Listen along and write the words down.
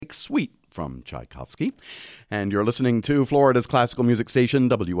Mystique Suite from Tchaikovsky. And you're listening to Florida's classical music station,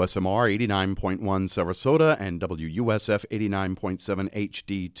 WSMR 89.1 Sarasota and WUSF 89.7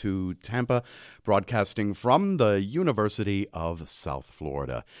 HD2 Tampa, broadcasting from the University of South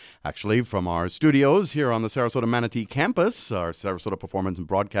Florida. Actually, from our studios here on the Sarasota Manatee campus, our Sarasota Performance and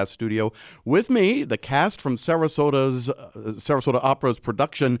Broadcast Studio, with me, the cast from Sarasota Opera's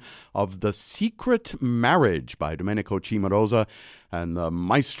production of The Secret Marriage by Domenico Cimarosa, and the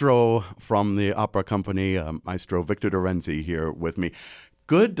maestro from the opera company, Maestro Victor Dorenzi, here with me.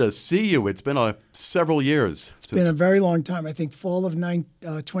 Good to see you. It's been several years. It's been a very long time. I think fall of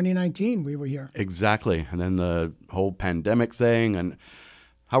 2019 we were here. Exactly. And then the whole pandemic thing. And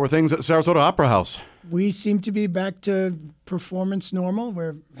how are things at Sarasota Opera House? We seem to be back to performance normal.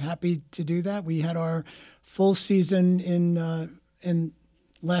 We're happy to do that. We had our full season in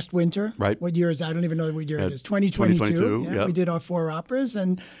last winter. Right. What year is that? I don't even know what year it is. 2022. Yeah. We did our 4 operas,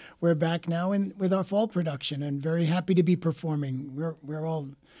 and we're back now with our fall production, and very happy to be performing. We're all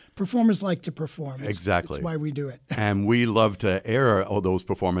performers like to perform. Exactly. That's why we do it. And we love to air all those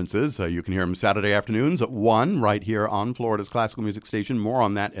performances. You can hear them Saturday afternoons at 1 right here on Florida's classical music station. More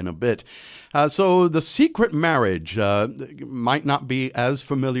on that in a bit. So The Secret Marriage might not be as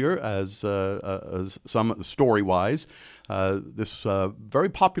familiar as some story-wise. This very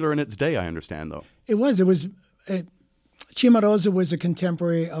popular in its day, I understand, though. It was. Cimarosa was a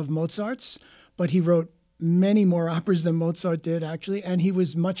contemporary of Mozart's, but he wrote many more operas than Mozart did, actually, and he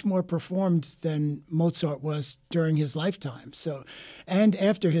was much more performed than Mozart was during his lifetime. And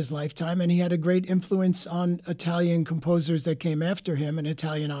after his lifetime, and he had a great influence on Italian composers that came after him in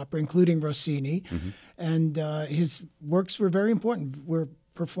Italian opera, including Rossini, and his works were very important, were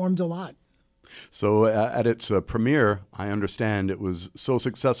performed a lot. So at its premiere, I understand it was so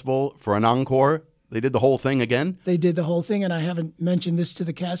successful for an encore. They did the whole thing again? They did the whole thing, and I haven't mentioned this to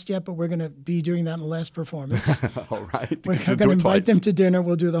the cast yet, but we're going to be doing that in the last performance. All right. We're going to invite them to dinner.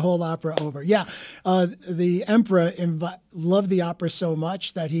 We'll do the whole opera over. Yeah. The emperor loved the opera so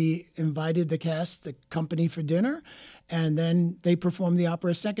much that he invited the cast, the company, for dinner, and then they performed the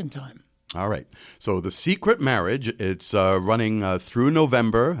opera a second time. All right. So The Secret Marriage, it's running through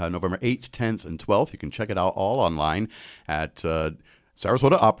November 8th, 10th, and 12th. You can check it out all online at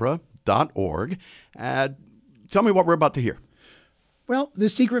sarasotaopera.org. Tell me what we're about to hear. Well, The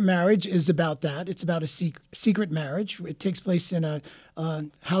Secret Marriage is about that. It's about a secret marriage. It takes place in a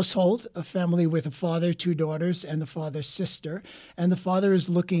household, a family with a father, 2 daughters, and the father's sister. And the father is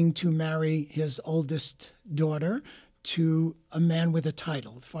looking to marry his oldest daughter to a man with a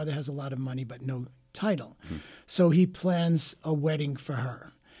title. The father has a lot of money, but no title. So he plans a wedding for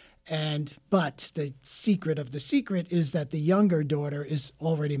her. But the secret of the secret is that the younger daughter is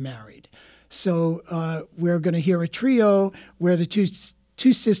already married. So we're going to hear a trio where the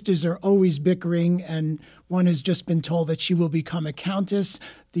two sisters are always bickering, and one has just been told that she will become a countess.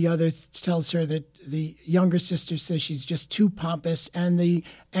 The other tells her that the younger sister says she's just too pompous, and the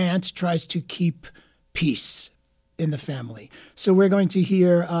aunt tries to keep peace in the family. So we're going to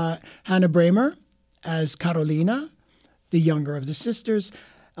hear Hannah Bramer as Carolina, the younger of the sisters,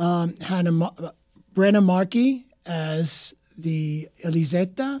 Brenna Markey as the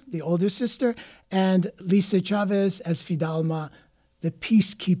Elisetta, the older sister, and Lisa Chavez as Fidalma, the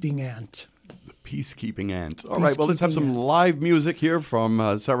peacekeeping aunt. The peacekeeping aunt. All right, well, let's have some live music here from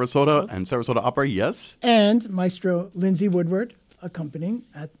Sarasota and Sarasota Opera, yes? And Maestro Lindsay Woodward accompanying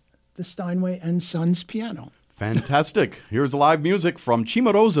at the Steinway and Sons piano. Fantastic. Here's live music from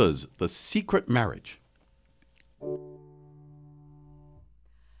Cimarosa's The Secret Marriage. Oh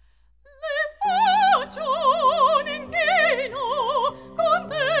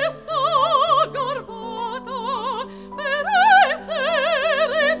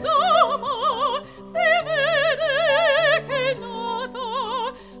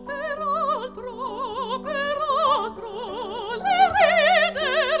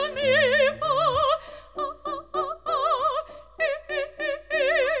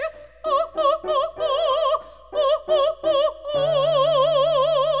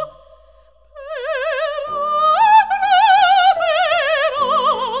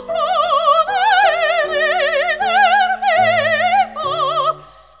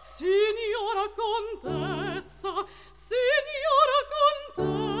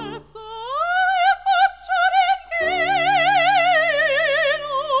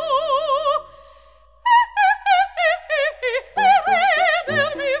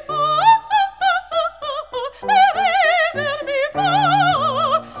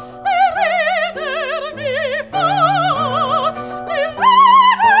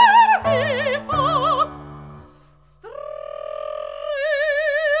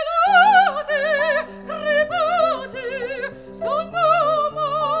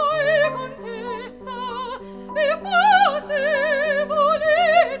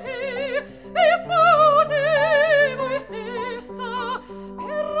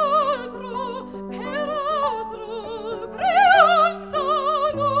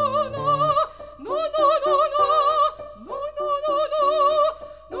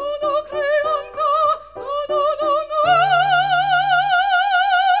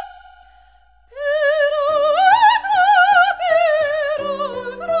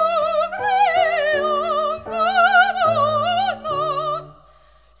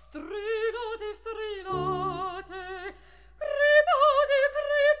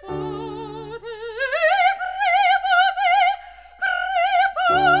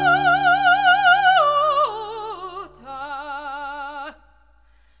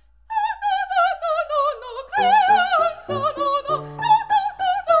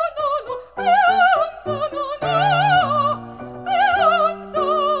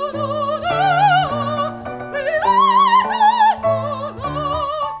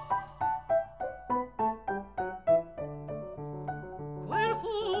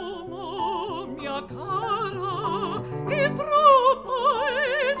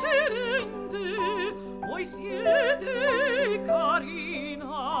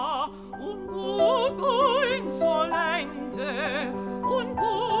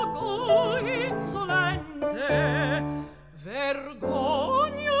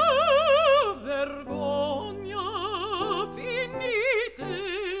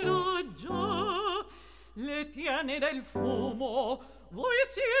di fumo. Voi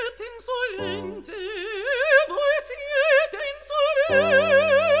siete insolenti, voi siete insolenti.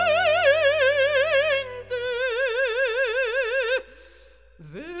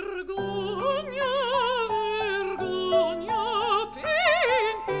 Vergogna, vergogna,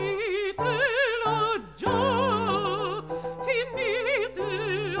 finitela già,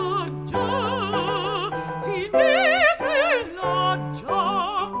 finitela già, finitela già.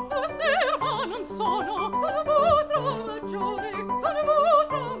 S'osserva non sono vostro maggiore, sono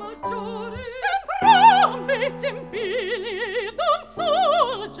vostro maggiore. Entrambi si impili d'un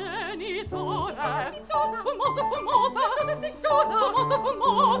sol genitore. Fumosa, fumosa, stiziosa, fumosa,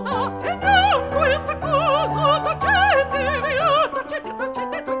 fumosa. Teniam questa cosa, tacetevi là,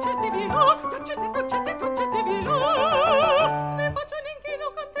 tacetevi là, tacetevi là. Le faccio un inchino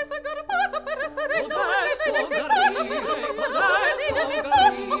contessa garbata per essere dolce, excitata per la fortuna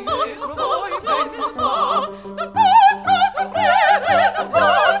non posso sorprese, non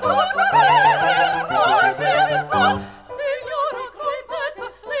posso sorprese, signora contessa,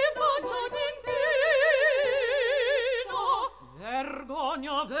 le faccio un inchino.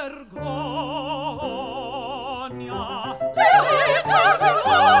 Vergogna, vergogna. Le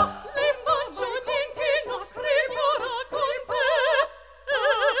servirò, le faccio un inchino, signora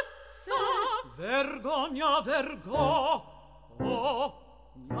contessa. Vergogna, vergogna.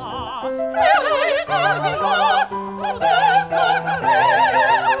 Le servirò, adesso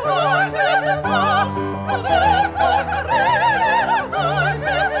sarei la sorte pensa, adesso sarei la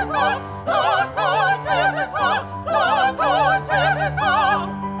sorte pensa, la sorte pensa, la sorte pensa.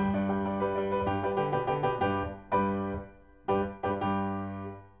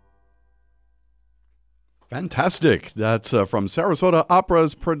 Fantastic. That's from Sarasota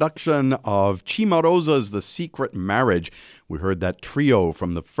Opera's production of Cimarosa's The Secret Marriage. We heard that trio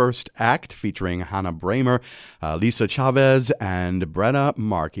from the first act featuring Hannah Bramer, Lisa Chavez, and Brenna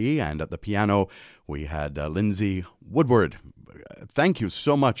Markey. And at the piano, we had Lindsay Woodward. Thank you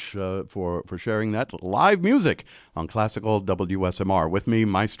so much for sharing that live music on Classical WSMR. With me,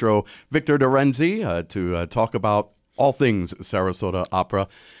 Maestro Victor Dorenzi, to talk about all things Sarasota Opera.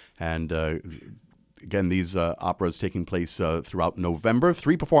 And again, these operas taking place throughout November.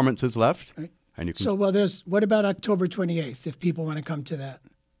 3 performances left. Right. And you can... So, what about October 28th, if people want to come to that?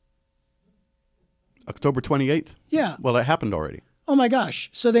 October 28th? Yeah. Well, it happened already. Oh, my gosh.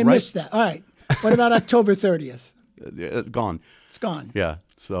 So they missed that. All right. What about October 30th? Gone. It's gone. Yeah.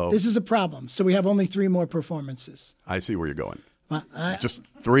 So this is a problem. So we have only 3 more performances. I see where you're going. Well, just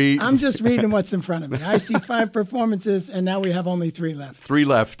 3. I'm just reading what's in front of me. I see 5 performances, and now we have only 3 left. 3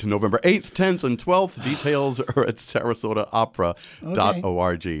 left. November 8th, 10th, and 12th. Details are at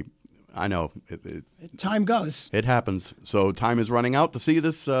sarasotaopera.org. Okay. I know. Time goes. It happens. So time is running out to see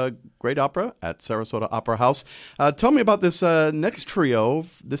this great opera at Sarasota Opera House. Tell me about this next trio.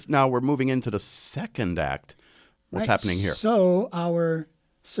 Now we're moving into the second act. What's happening here? So our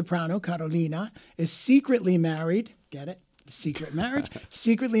soprano, Carolina, is secretly married. Get it? Secret marriage.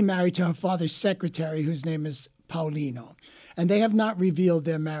 Secretly married to her father's secretary, whose name is Paolino. And they have not revealed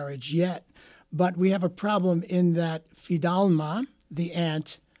their marriage yet. But we have a problem in that Fidalma, the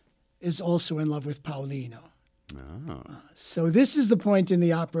aunt, is also in love with Paolino. Oh. So this is the point in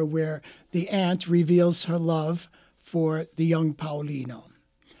the opera where the aunt reveals her love for the young Paolino.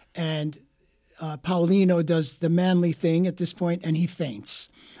 And Paolino does the manly thing at this point, and he faints.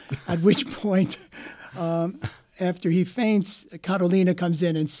 At which point, after he faints, Carolina comes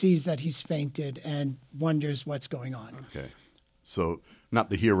in and sees that he's fainted and wonders what's going on. Okay. So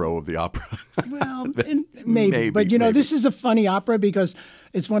not the hero of the opera. Well, maybe. But, this is a funny opera because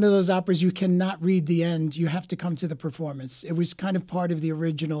it's one of those operas you cannot read the end. You have to come to the performance. It was kind of part of the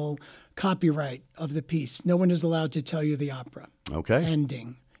original copyright of the piece. No one is allowed to tell you the opera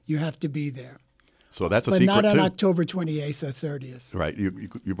ending. You have to be there. So that's a secret, too. But not on October 28th or 30th. Right.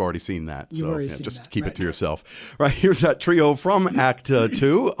 You've already seen that. You've already seen just that. Keep it to yourself. Right. Here's that trio from Act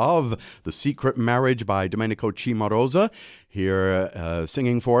 2 of The Secret Marriage by Domenico Cimarosa. Here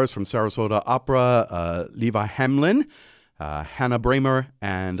singing for us from Sarasota Opera, Leva Hamlin, Hannah Bramer,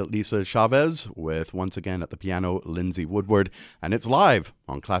 and Lisa Chavez, with, once again, at the piano, Lindsay Woodward. And it's live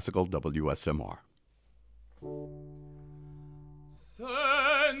on Classical WSMR.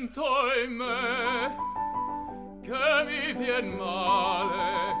 Sento in me che mi vien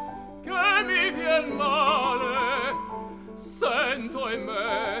male, che mi vien male. Sento in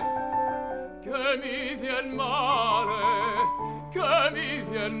me che mi vien male, che mi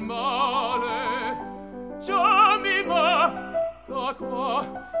vien male. Già mi manca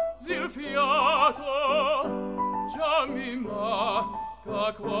quasi il fiato, già mi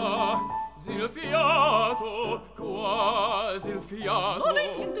manca quasi il fiato, quasi il fiato. Non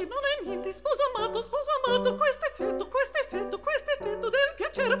è niente, sposo amato, questo effetto del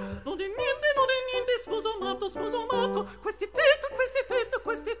piacere. Non è niente, sposo amato, questo effetto del piacere.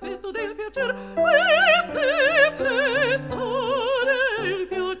 Questo effetto del piacere,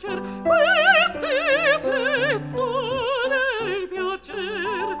 questo effetto del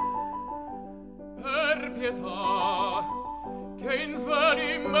piacere. Per pietà, che in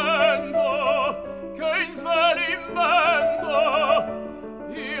svenimento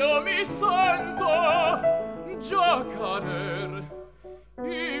io mi sento già cader,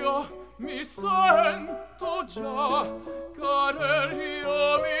 io mi sento già cader,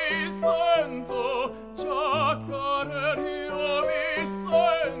 io mi sento già cader, io mi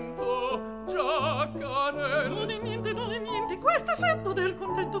sento già cader. Non è niente, questo effetto del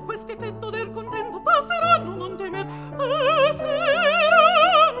contento, passeranno, non temer, passeranno,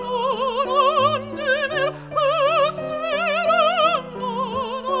 non temer, passeranno,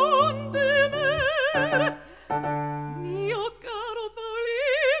 non temer. Mio caro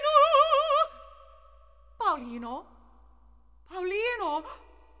Paolino,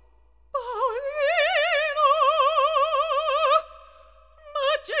 ma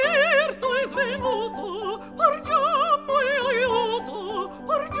certo è svenuto, porgiamo aiuto.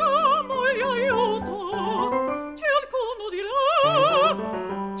 C'è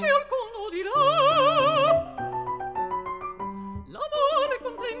qualcuno di là. L'amore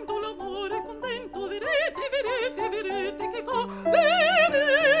contento, vedete che fa,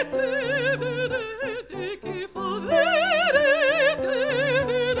 vedete che fa,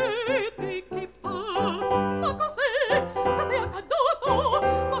 vedete che fa. Ma cos'è accaduto?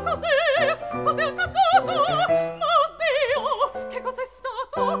 Cos'è accaduto? Ma Dio, che cos'è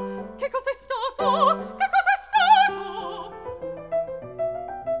stato?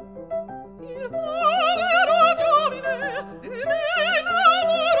 Il povero giovine di me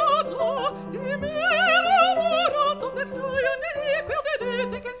innamorato, per gioia nell'equio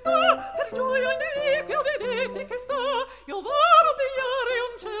vedete che sta, io vorrò pigliare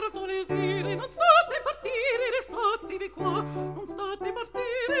un certo lesire, non state partire, restatevi qua, restatevi qua.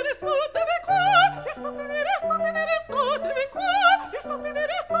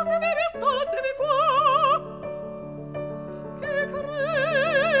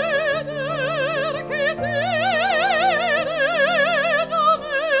 Che creder da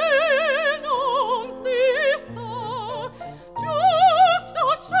me non si sa,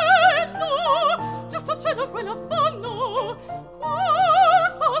 giusto cielo quell'affanno,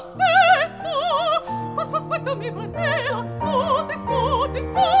 qual sospetto mi prendeva, sputi,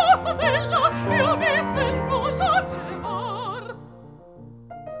 bella, io mi sento lacevar.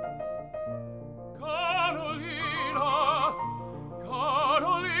 Carolina,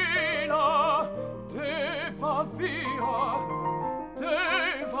 te va via.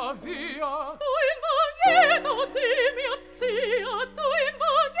 Tu in magneto di mia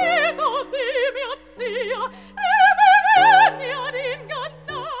zia, e mi venni ad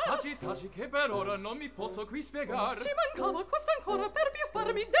ingannare. Taci, che per ora non mi posso qui spiegar. Ci mancava questo ancora per più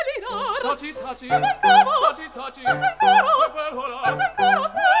farmi delirare. Taci, ci mancava, taci, questo ancora, che per ora per mi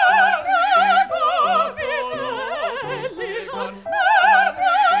delirare.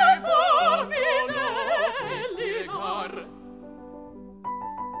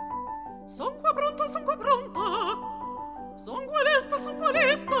 Son qua pronta, son qua lesta,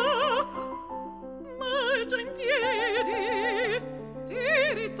 ma già in piedi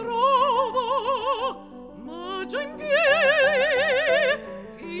ti ritrovo,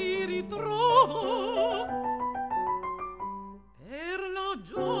 per la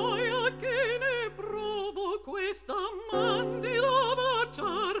gioia che ne provo, questa amante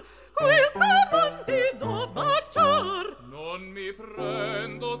da baciar, non mi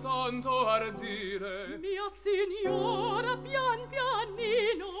prendo tanto ardire. mia signora,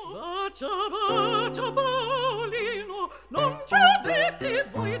 pianino, bacia Paolino, non ci avete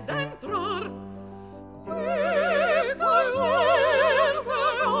voi d'entrar. Questa certa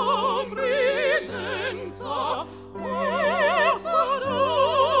compresenza,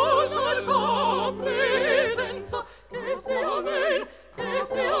 dal compresenza, che sia lei ne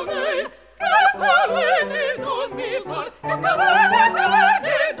nos misar, che sia lei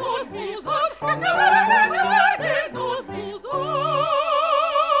ne nos misar, che sia lei ne nos misar.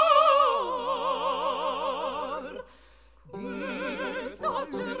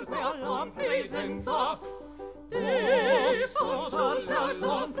 Disagerte alla presenza, che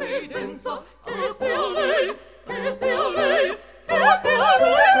sia lei ne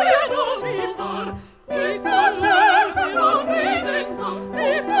nos misar, disagerte alla presenza,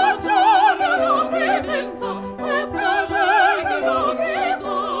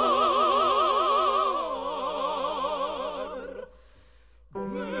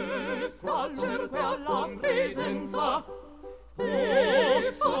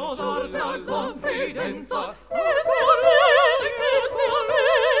 senza che non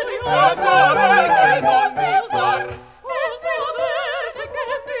sposar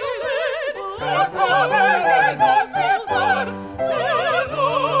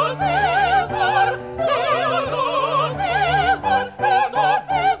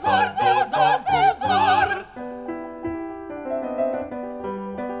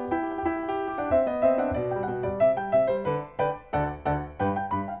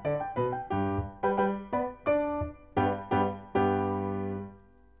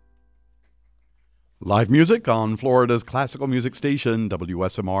Live music on Florida's classical music station,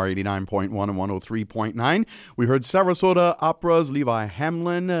 WSMR 89.1 and 103.9. We heard Sarasota Opera's Levi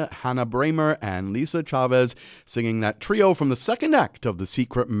Hamlin, Hannah Bramer, and Lisa Chavez singing that trio from the second act of The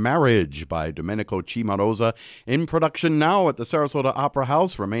Secret Marriage by Domenico Cimarosa, in production now at the Sarasota Opera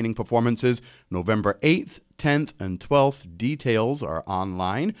House. Remaining performances November 8th, 10th, and 12th. Details are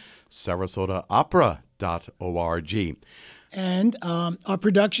online, sarasotaopera.org. And our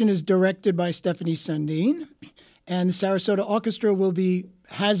production is directed by Stephanie Sundin, and the Sarasota Orchestra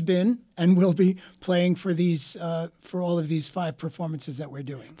has been and will be playing for all of these 5 performances that we're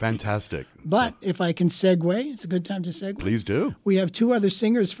doing. Fantastic. But if I can segue, it's a good time to segue. Please do. We have 2 other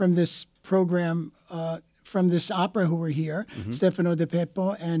singers from this program, from this opera who were here, Stefano De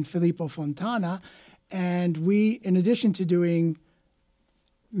Peppo and Filippo Fontana. And we, in addition to doing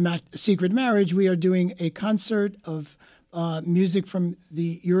Secret Marriage, we are doing a concert of music from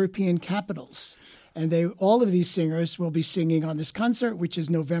the European capitals. And all of these singers will be singing on this concert, which is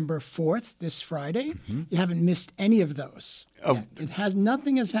November 4th, this Friday. You haven't missed any of those. Oh.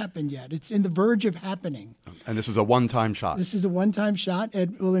 Nothing has happened yet. It's in the verge of happening. And this is a one-time shot. This is a one-time shot.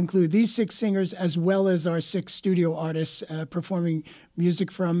 It will include these 6 singers as well as our 6 studio artists performing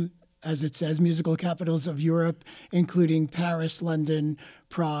music from, as it says, musical capitals of Europe, including Paris, London,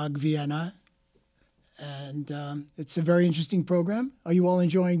 Prague, Vienna. And it's a very interesting program. Are you all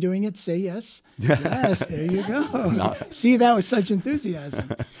enjoying doing it? Say yes. Yes, there you go. See, that was such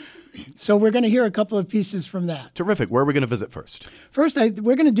enthusiasm. So we're going to hear a couple of pieces from that. Terrific. Where are we going to visit first? First,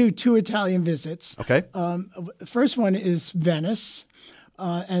 we're going to do 2 Italian visits. Okay. The first one is Venice.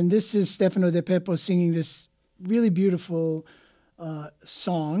 And this is Stefano De Peppo singing this really beautiful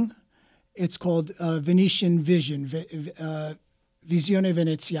song. It's called Venetian Vision, Visione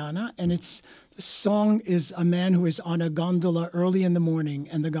Veneziana. And the song is a man who is on a gondola early in the morning,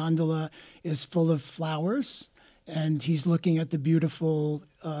 and the gondola is full of flowers, and he's looking at the beautiful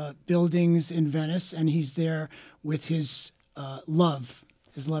buildings in Venice, and he's there with his love.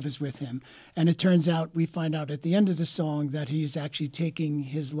 His love is with him. And it turns out, we find out at the end of the song, that he's actually taking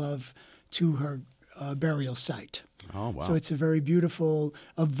his love to her burial site. Oh, wow. So it's a very beautiful,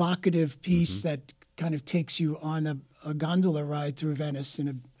 evocative piece that kind of takes you on a gondola ride through Venice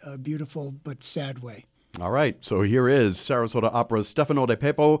in a beautiful but sad way. All right, so here is Sarasota Opera's Stefano De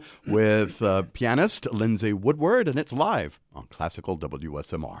Peppo with pianist Lindsay Woodward, and it's live on Classical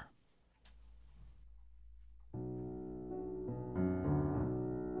WSMR.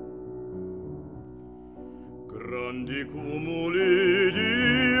 Grandi cumuli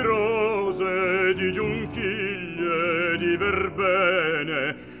di rose, di giunchiglie, di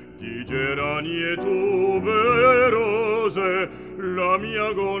verbene, di geranie tuberose, la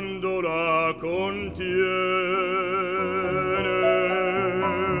mia gondola contiene.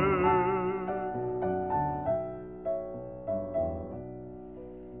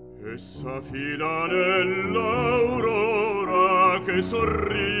 Essa fila nell'aurora che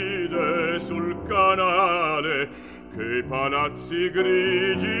sorride sul canale, che i palazzi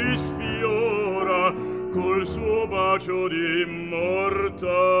grigi sfiora col suo bacio di immortale.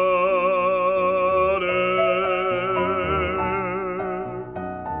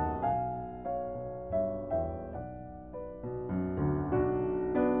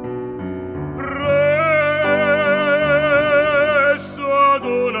 Presso ad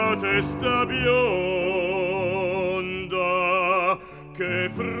una testa bionda che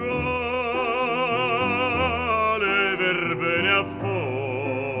fra le verbene affonda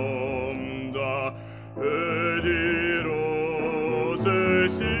e di rose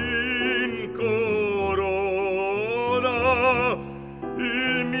s'incorona,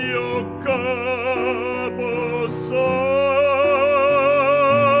 il mio capo s'abbandona.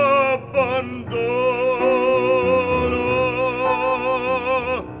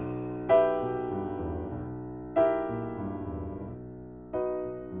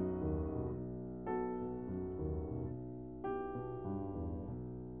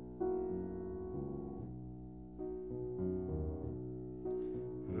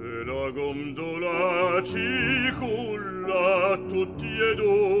 E la gondola ci culla nulla, tutti e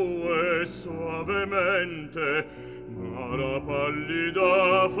due suavemente, ma la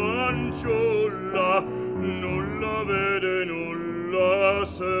pallida fanciulla nulla vede, nulla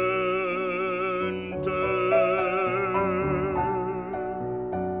sente.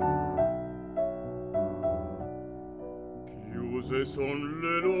 Chiuse son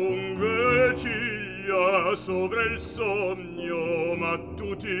le lunghe ciglia sovra il sogno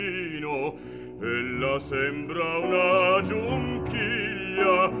mattutino, ella sembra una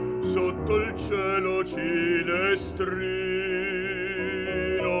giunchiglia sotto il cielo cilestrino.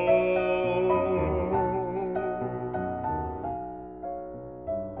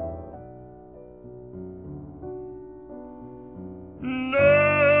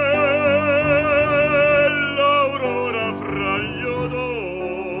 Nell'aurora fra gli odori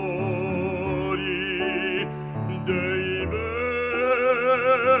dei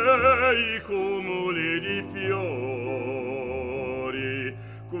bei cumuli di fiori,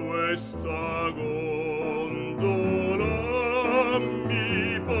 questa gondola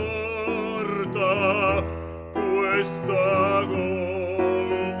mi porta, questa gondola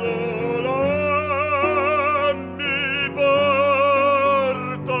mi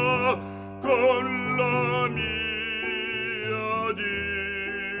porta con la mia diletta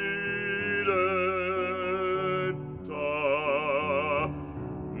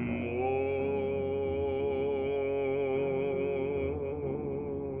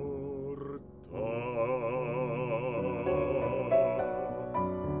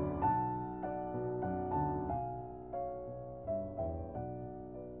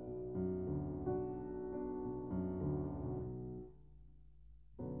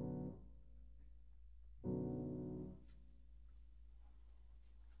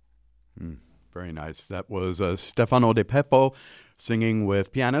Very nice. That was Stefano De Peppo singing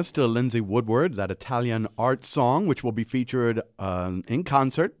with pianist Lindsay Woodward, that Italian art song, which will be featured in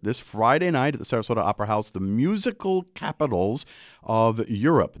concert this Friday night at the Sarasota Opera House, the musical capitals of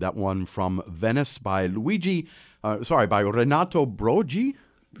Europe. That one from Venice by by Renato Brogi.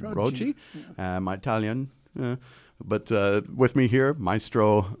 Brogi? Yeah. My Italian. But with me here,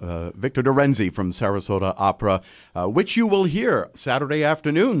 Maestro Victor Dorenzi from Sarasota Opera, which you will hear Saturday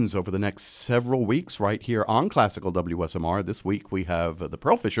afternoons over the next several weeks right here on Classical WSMR. This week we have the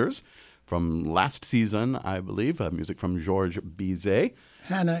Pearl Fishers from last season, I believe, music from Georges Bizet.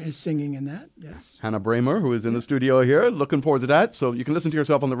 Hannah is singing in that, yes. Hannah Bramer, who is in the studio here. Looking forward to that. So you can listen to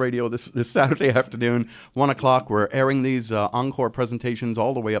yourself on the radio this Saturday afternoon, 1 o'clock. We're airing these encore presentations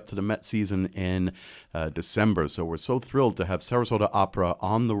all the way up to the Met season in December. So we're so thrilled to have Sarasota Opera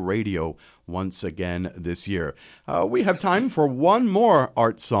on the radio once again this year. We have time for one more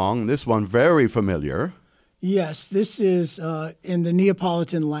art song, this one very familiar. Yes, this is in the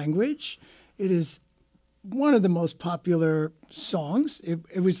Neapolitan language. It is one of the most popular songs.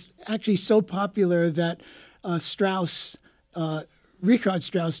 It was actually so popular that Richard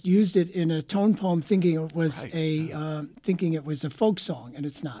Strauss used it in a tone poem, thinking it was a folk song, and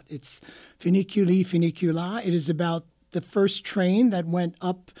it's not. It's Funiculi Funicula. It is about the first train that went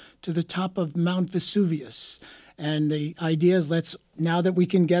up to the top of Mount Vesuvius. And the idea is, now that we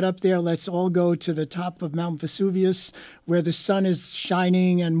can get up there, let's all go to the top of Mount Vesuvius where the sun is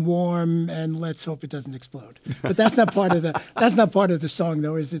shining and warm, and let's hope it doesn't explode. But that's not part of the song,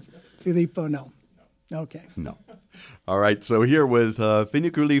 though, is it, Filippo? No. Okay. No. All right. So here with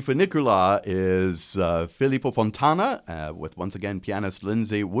Funiculi Funicula is Filippo Fontana with, once again, pianist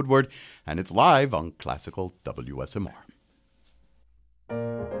Lindsay Woodward, and it's live on Classical WSMR.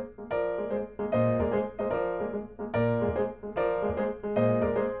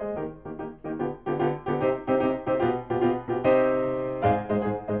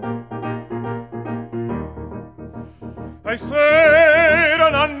 Ai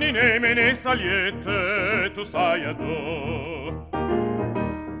sera nanni ne saliette, tu sai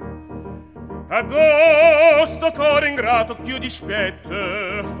addo sto core ingrato chiudi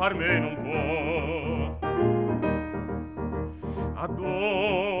spiette, farme non può.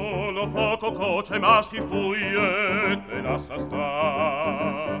 Addo lo fuoco coce ma si fuie, te lascia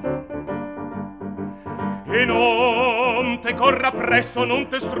sta. E non te corra presso, non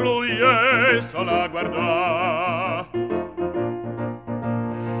te struie, sola guarda.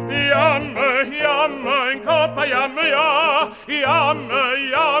 Yamme in coppa, yamme ya,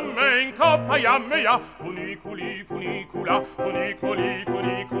 yamme in coppa, yamme ya. Funiculi, funicula, funiculi,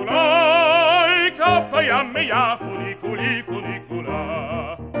 funicula, in coppa, yamme ya, funiculi,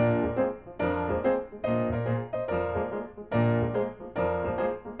 funicula.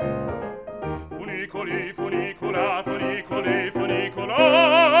 Funiculi, funicula, funiculi,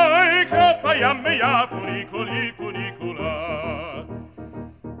 funicula, in coppa, yamme ya, funiculi, funicula.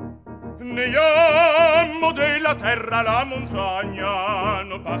 Ne amo della terra la montagna,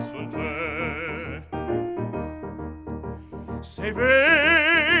 no passo non c'è. Se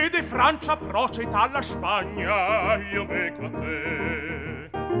vede Francia proceta alla Spagna, io vengo a te.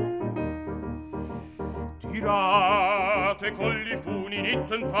 Tirate con gli funi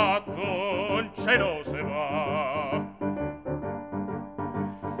nitten fatto, non ce no se va.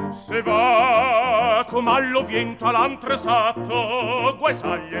 Se va come allo viento all'antresato,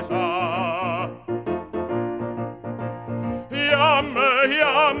 guesaglie sa.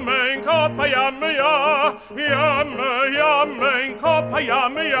 Yamme, in coppa, yamme, ya. Yamme, in coppa,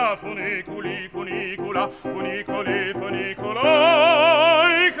 yamme, ya. Funiculi, funicula, funicoli, funicula.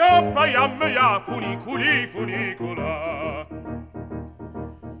 In coppa, yamme, ya. Funiculi, funicula.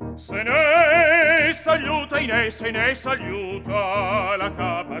 Se ne saluta se ne saluta la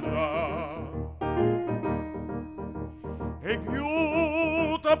capa già. E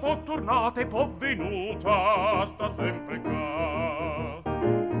chiuta po' tornata e po' venuta, sta sempre qua.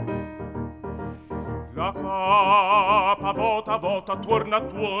 La capa vota, torna a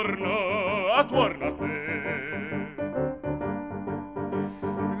te.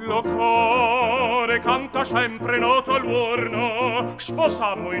 Lo core canta sempre noto al vuorno,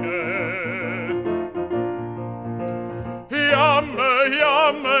 sposammo in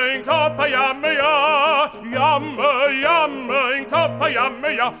Yamme, in coppa, yamme, ya. Yamme, in coppa,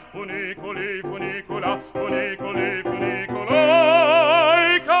 yamme, ya. Funiculi, funicula, funiculi, funicula.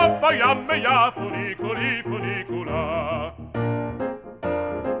 In coppa, yamme, ya. Funiculi, funicula.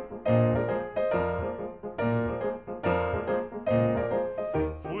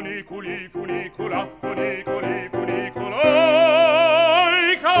 Funiculi, funicula, funiculi, funicula.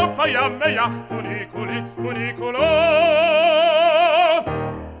 In coppa, yamme, ya. Funiculi, funicula.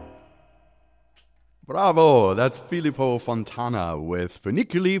 Bravo! That's Filippo Fontana with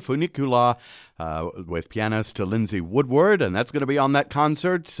Funicula, with pianist Lindsay Woodward, and that's going to be on that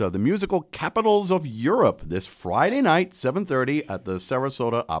concert, the Musical Capitals of Europe, this Friday night, 7:30 at the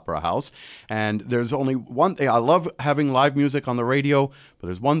Sarasota Opera House. And there's only one thing. I love having live music on the radio, but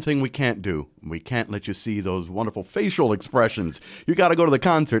there's one thing we can't do. We can't let you see those wonderful facial expressions. You got to go to the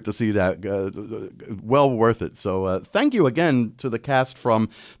concert to see that. Well worth it. So thank you again to the cast from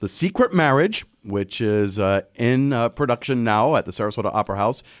The Secret Marriage, which is in production now at the Sarasota Opera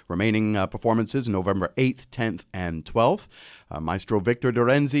House. Remaining performances November 8th, 10th, and 12th. Maestro Victor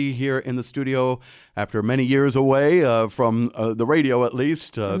Dorenzi here in the studio after many years away from the radio, at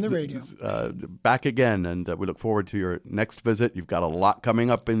least. From the radio. Back again, and we look forward to your next visit. You've got a lot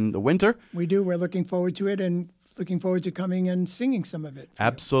coming up in the winter. We do. We're looking forward to it, and looking forward to coming and singing some of it.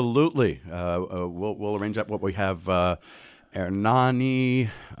 Absolutely. We'll arrange up what we have. Ernani,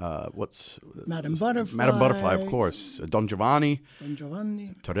 what's... Madame Butterfly. Madame Butterfly, of course. Don Giovanni.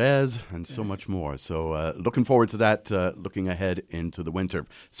 Therese, and so much more. So looking forward to that, looking ahead into the winter.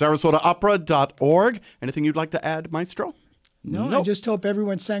 SarasotaOpera.org. Anything you'd like to add, Maestro? No, I just hope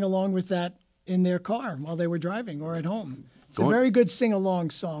everyone sang along with that in their car while they were driving or at home. It's a very good sing-along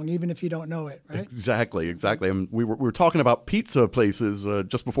song, even if you don't know it, right? Exactly. And we were talking about pizza places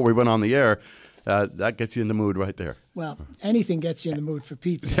just before we went on the air. That gets you in the mood right there. Well, anything gets you in the mood for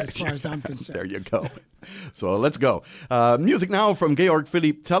pizza as far as I'm concerned. There you go. So let's go. Music now from Georg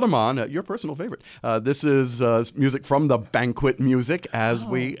Philipp Telemann, your personal favorite. This is music from the banquet music as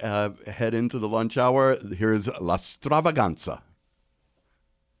we head into the lunch hour. Here's La Stravaganza.